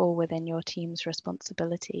not fall within your team's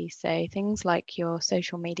responsibility. So things like your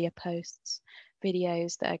social media posts,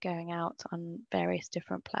 videos that are going out on various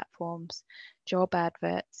different platforms, job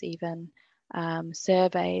adverts even,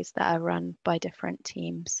 surveys that are run by different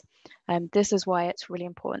teams. This is why it's really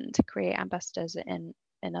important to create ambassadors in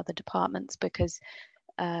other departments, because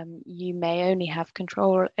you may only have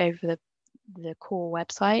control over the core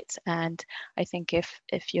website, and I think if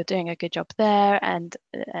you're doing a good job there and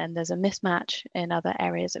there's a mismatch in other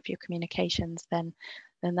areas of your communications, then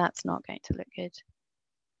that's not going to look good.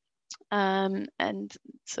 And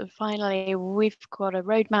so finally, we've got a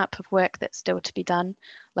roadmap of work that's still to be done.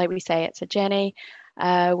 Like we say, it's a journey.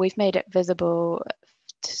 We've made it visible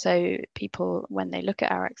so people, when they look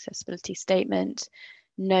at our accessibility statement,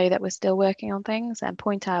 know that we're still working on things and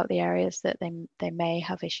point out the areas that they may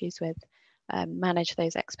have issues with, manage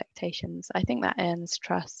those expectations. I think that earns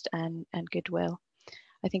trust and goodwill.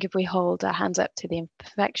 I think if we hold our hands up to the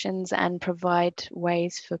imperfections and provide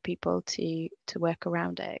ways for people to work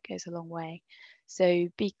around it, it goes a long way. So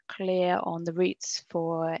be clear on the routes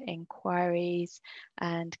for inquiries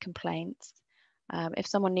and complaints. If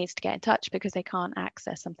someone needs to get in touch because they can't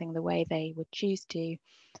access something the way they would choose to,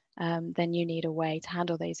 then you need a way to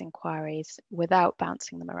handle those inquiries without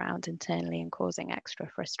bouncing them around internally and causing extra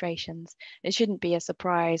frustrations. It shouldn't be a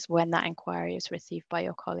surprise when that inquiry is received by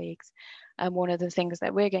your colleagues. And one of the things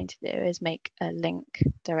that we're going to do is make a link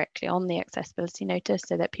directly on the accessibility notice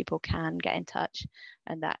so that people can get in touch,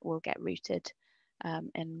 and that will get routed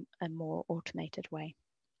in a more automated way.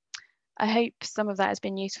 I hope some of that has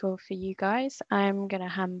been useful for you guys. I'm going to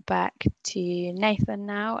hand back to Nathan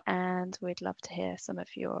now, and we'd love to hear some of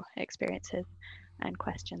your experiences and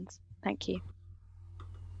questions. Thank you.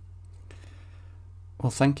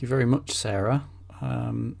 Well, thank you very much, Sarah.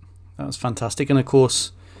 That was fantastic. And of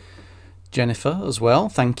course, Jennifer as well.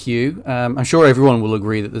 Thank you. I'm sure everyone will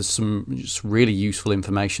agree that there's some just really useful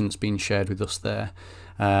information that's been shared with us there.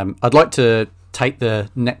 I'd like to take the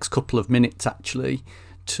next couple of minutes actually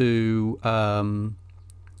to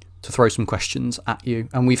throw some questions at you,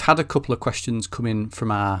 and we've had a couple of questions come in from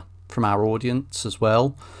our audience as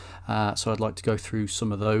well, so I'd like to go through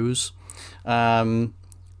some of those.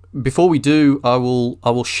 Before we do, I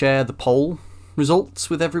will share the poll results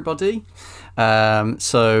with everybody.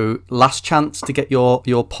 So last chance to get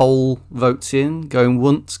your poll votes in, going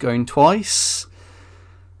once, going twice.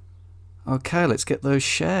 Okay, let's get those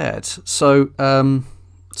shared. So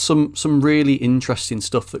some really interesting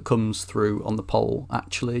stuff that comes through on the poll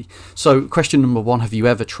actually. So question number 1, have you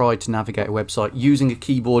ever tried to navigate a website using a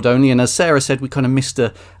keyboard only? And as Sarah said, we kind of missed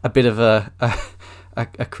a bit of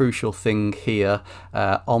a crucial thing here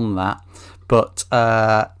on that, but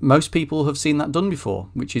most people have seen that done before,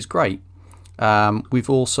 which is great. We've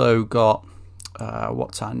also got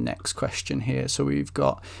what's our next question here? So we've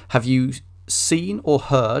got, have you seen or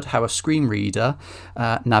heard how a screen reader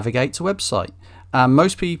navigates a website?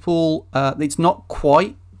 Most people, it's not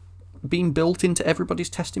quite been built into everybody's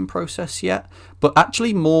testing process yet, but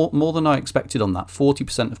actually more than I expected on that.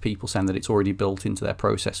 40% of people saying that it's already built into their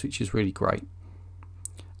process, which is really great.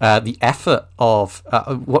 The effort of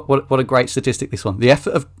what a great statistic this one. The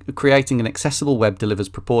effort of creating an accessible web delivers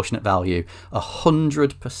proportionate value.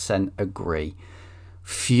 100% agree.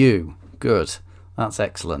 Phew, good. That's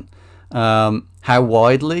excellent. How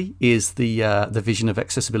widely is the vision of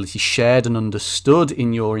accessibility shared and understood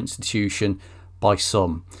in your institution by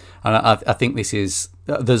some? And I think this is,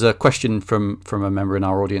 there's a question from a member in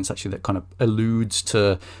our audience actually that kind of alludes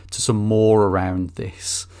to some more around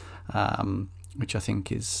this, which I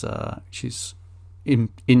think is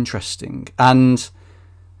interesting. And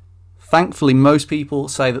thankfully, most people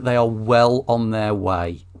say that they are well on their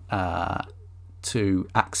way to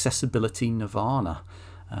accessibility nirvana.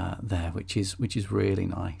 There, which is really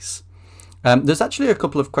nice. There's actually a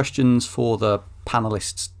couple of questions for the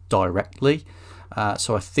panelists directly,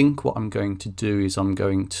 so I think what I'm going to do is I'm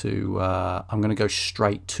going to go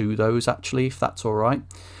straight to those actually, if that's all right.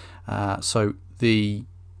 So the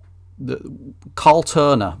Carl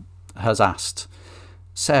Turner has asked,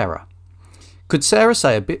 Sarah, could Sarah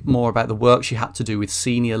say a bit more about the work she had to do with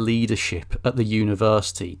senior leadership at the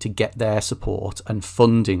university to get their support and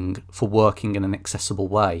funding for working in an accessible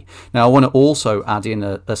way? Now, I want to also add in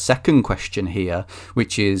a second question here,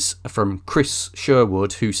 which is from Chris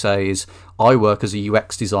Sherwood, who says, I work as a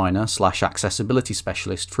UX designer / accessibility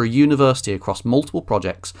specialist for a university across multiple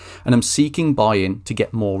projects and am seeking buy-in to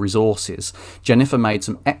get more resources. Jennifer made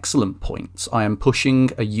some excellent points. I am pushing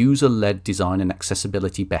a user-led design and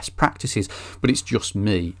accessibility best practices, but it's just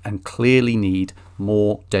me and clearly need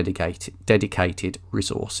more dedicated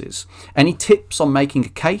resources. Any tips on making a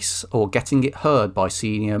case or getting it heard by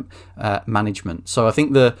senior management? So I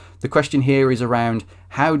think the question here is around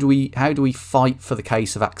how do we fight for the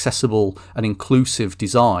case of accessible and inclusive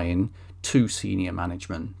design to senior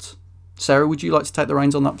management? Sarah, would you like to take the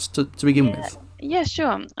reins on that to begin with? Yeah,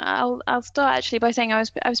 sure. I'll start actually by saying I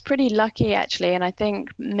was pretty lucky actually, and I think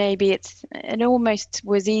maybe it almost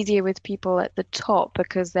was easier with people at the top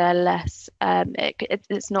because they're less.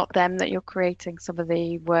 It's not them that you're creating some of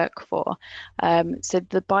the work for. So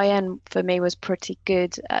the buy-in for me was pretty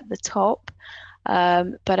good at the top.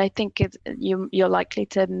 But I think you're likely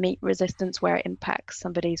to meet resistance where it impacts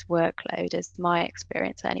somebody's workload, is my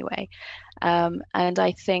experience anyway. And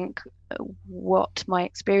I think what my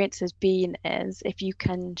experience has been is if you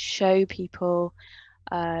can show people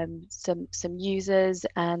some users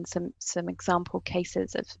and some example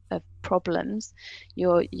cases of problems,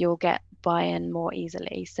 you'll get buy-in more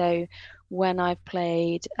easily. So when I've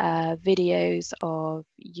played videos of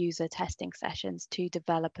user testing sessions to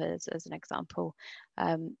developers, as an example,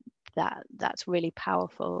 that's really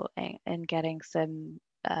powerful in getting some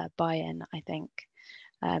buy-in, I think.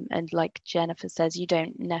 And like Jennifer says, you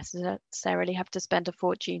don't necessarily have to spend a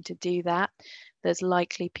fortune to do that. There's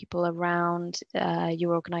likely people around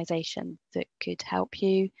your organization that could help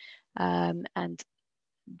you. And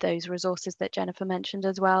those resources that Jennifer mentioned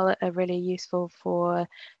as well are really useful for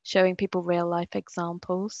showing people real life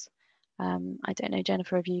examples. I don't know,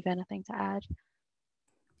 Jennifer, if you've anything to add.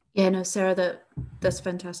 Yeah, no, Sarah, that's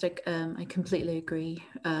fantastic. I completely agree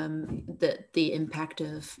that the impact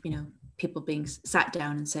of, people being sat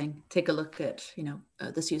down and saying, take a look at,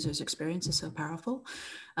 this user's experience is so powerful.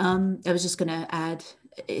 I was just going to add,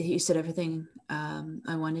 you said everything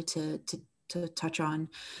I wanted to touch on,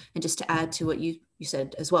 and just to add to what you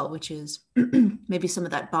said as well, which is maybe some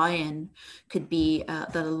of that buy-in could be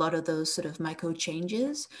that a lot of those sort of micro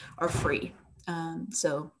changes are free.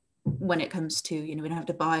 So when it comes to, we don't have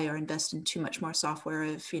to buy or invest in too much more software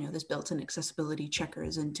if, there's built-in accessibility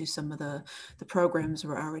checkers into some of the programs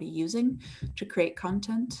we're already using to create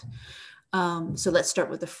content. So let's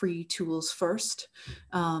start with the free tools first,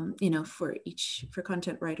 for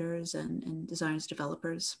content writers and designers,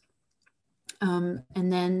 developers. And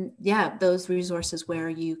then, those resources where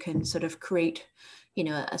you can sort of create,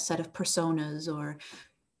 a set of personas, or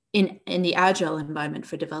in the agile environment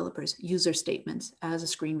for developers, user statements. As a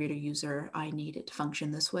screen reader user, I need it to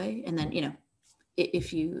function this way. And then,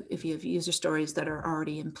 if you have user stories that are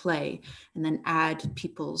already in play, and then add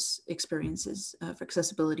people's experiences for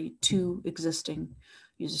accessibility to existing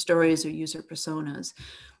user stories or user personas,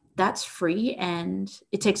 that's free, and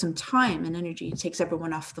it takes some time and energy. It takes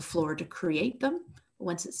everyone off the floor to create them.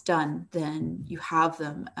 Once it's done, then you have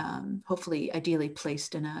them hopefully ideally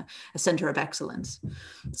placed in a center of excellence.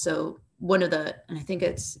 So one of the, and I think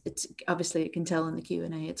it's obviously, you can tell in the Q&A,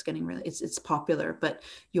 it's getting really, it's popular, but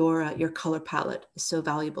your color palette is so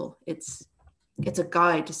valuable. It's a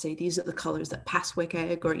guide to say, these are the colors that pass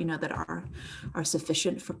WCAG, or, that are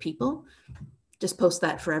sufficient for people. Just post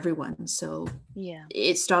that for everyone. So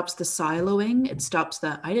it stops the siloing. It stops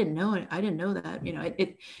the, I didn't know that,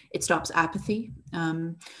 it stops apathy.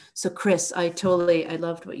 So Chris, I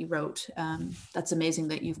loved what you wrote. That's amazing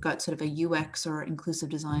that you've got sort of a UX or inclusive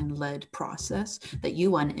design led process that you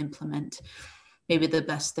want to implement. Maybe the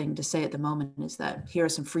best thing to say at the moment is that here are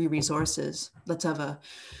some free resources. Let's have a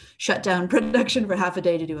shut down production for half a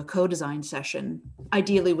day to do a co-design session,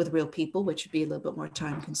 ideally with real people, which would be a little bit more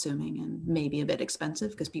time consuming and maybe a bit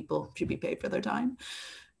expensive, because people should be paid for their time.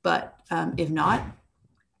 But if not,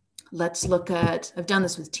 let's look at, I've done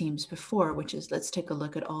this with teams before, which is, let's take a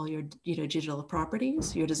look at all your digital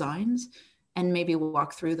properties, your designs, and maybe we'll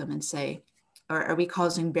walk through them and say, are we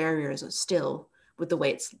causing barriers still with the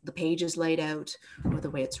way the page is laid out, or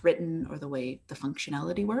the way it's written, or the way the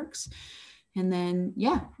functionality works? And then,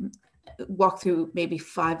 walk through maybe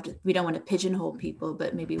we don't want to pigeonhole people,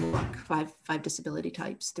 but maybe walk five disability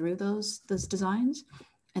types through those designs,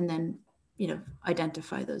 and then,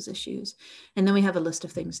 identify those issues. And then we have a list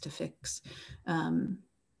of things to fix.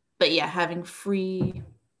 But having free,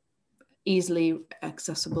 easily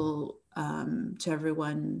accessible to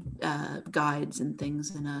everyone guides and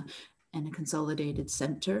things in a consolidated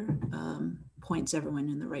center points everyone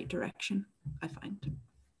in the right direction, I find.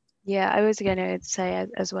 Yeah, I was going to say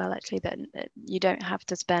as well, actually, that you don't have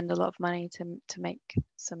to spend a lot of money to make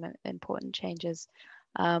some important changes.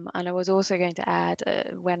 And I was also going to add,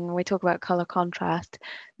 when we talk about color contrast,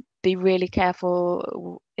 be really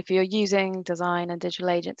careful. If you're using design and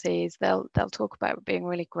digital agencies, they'll talk about being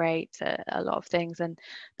really great at a lot of things. And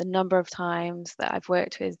the number of times that I've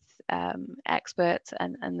worked with experts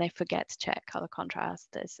and they forget to check color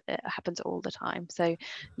contrast, it happens all the time. So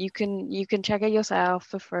you can check it yourself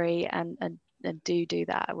for free and do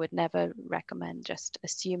that. I would never recommend just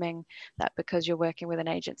assuming that because you're working with an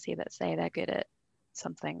agency that say they're good at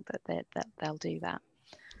something that they'll do that.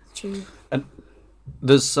 True. And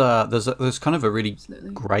there's kind of a really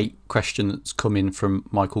great question that's come in from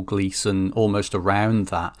Michael Gleason almost around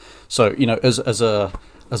that. So, as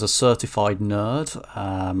a certified nerd,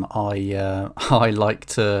 I like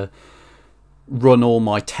to run all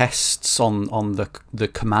my tests on the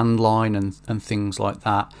command line and things like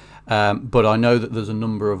that. But I know that there's a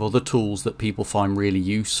number of other tools that people find really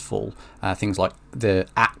useful. Things like the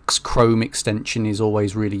Axe Chrome extension is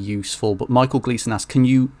always really useful. But Michael Gleason asks, can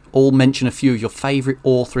you all mention a few of your favourite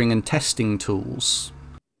authoring and testing tools?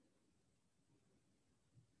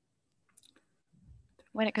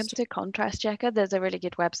 When it comes to Contrast Checker, there's a really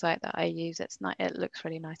good website that I use. It looks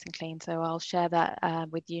really nice and clean. So I'll share that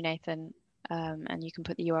with you, Nathan, and you can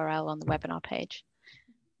put the URL on the webinar page.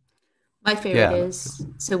 My favorite is,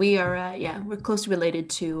 so we are, we're closely related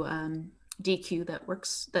to DQ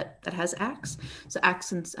that has Axe. So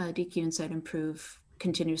Axe and DQ and Site Improve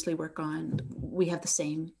continuously work on, we have the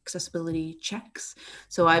same accessibility checks.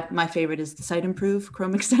 So my favorite is the Site Improve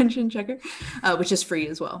Chrome extension checker, which is free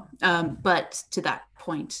as well. But to that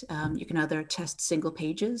point, you can either test single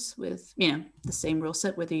pages with, the same rule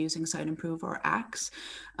set, whether you're using Site Improve or Axe.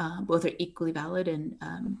 Both are equally valid and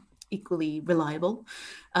equally reliable,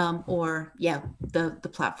 or the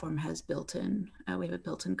platform has built-in, we have a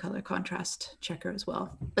built-in color contrast checker as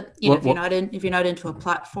well. But if you're not into a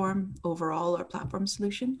platform overall or platform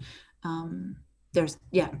solution, there's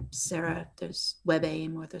Sarah, there's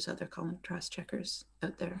WebAIM, or there's other contrast checkers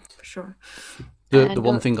out there for sure. The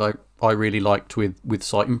one thing I really liked with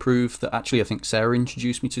Site Improve that actually I think Sarah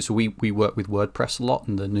introduced me to, so we work with WordPress a lot,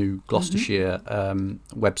 and the new Gloucestershire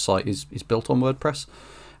website is built on WordPress.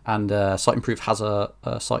 And Site Improve has a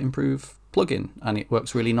Site Improve plugin, and it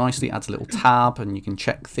works really nicely. It adds a little tab, and you can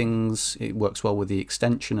check things. It works well with the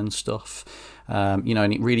extension and stuff, and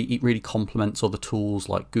it really complements other tools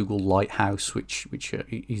like Google Lighthouse, which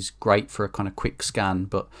is great for a kind of quick scan.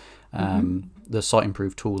 But the Site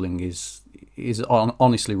Improve tooling is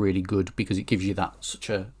honestly really good, because it gives you that such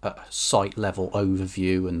a site level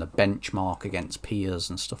overview and the benchmark against peers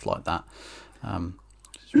and stuff like that.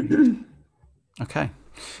 It's really okay.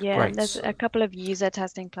 Yeah, Great. and there's a couple of user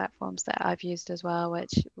testing platforms that I've used as well,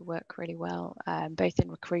 which work really well, both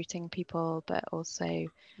in recruiting people, but also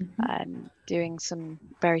doing some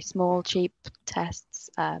very small, cheap tests.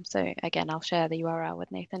 So again, I'll share the URL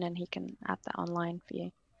with Nathan, and he can add that online for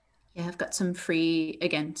you. Yeah, I've got some free,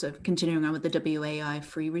 again, so continuing on with the WAI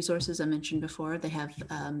free resources I mentioned before. They have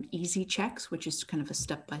easy checks, which is kind of a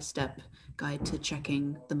step-by-step guide to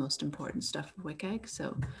checking the most important stuff with WCAG.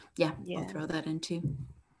 So I'll throw that in too.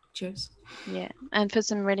 Cheers. Yeah, and for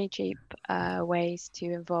some really cheap ways to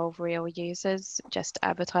involve real users, just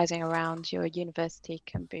advertising around your university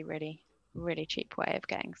can be really, really cheap way of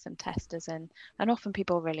getting some testers in. And often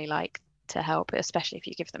people really like to help, especially if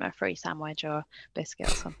you give them a free sandwich or biscuit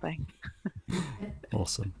or something.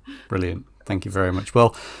 Awesome. Brilliant. Thank you very much.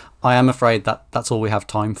 Well, I am afraid that's all we have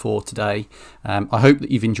time for today. I hope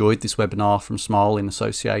that you've enjoyed this webinar from Smile in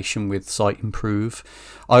association with Site Improve.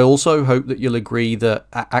 I also hope that you'll agree that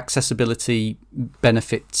accessibility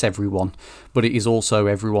benefits everyone, but it is also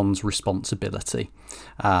everyone's responsibility.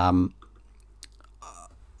 I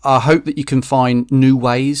hope that you can find new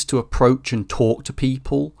ways to approach and talk to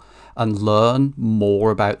people and learn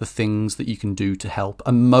more about the things that you can do to help.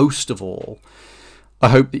 And most of all, I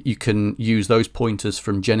hope that you can use those pointers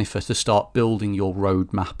from Jennifer to start building your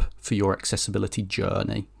roadmap for your accessibility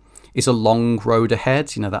journey. It's a long road ahead,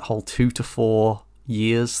 that whole 2 to 4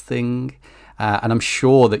 years thing. And I'm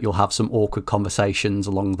sure that you'll have some awkward conversations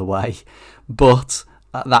along the way. But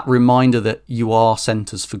that reminder that you are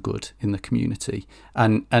centres for good in the community.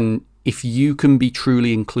 And if you can be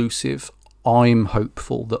truly inclusive, I'm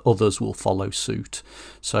hopeful that others will follow suit.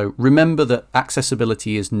 So remember that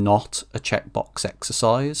accessibility is not a checkbox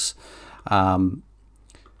exercise, and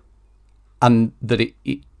that it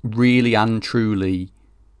really and truly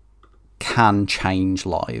can change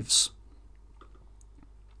lives.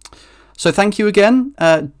 So thank you again.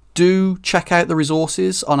 Do check out the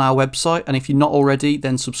resources on our website, and if you're not already,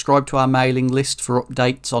 then subscribe to our mailing list for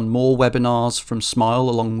updates on more webinars from Smile,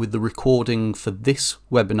 along with the recording for this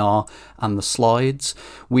webinar and the slides.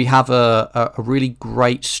 We have a really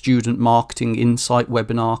great student marketing insight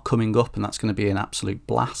webinar coming up, and that's going to be an absolute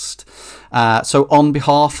blast. So on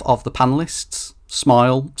behalf of the panelists,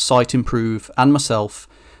 Smile, Site Improve and myself,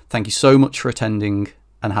 thank you so much for attending,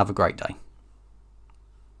 and have a great day.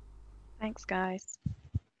 Thanks, guys.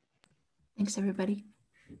 Thanks, everybody.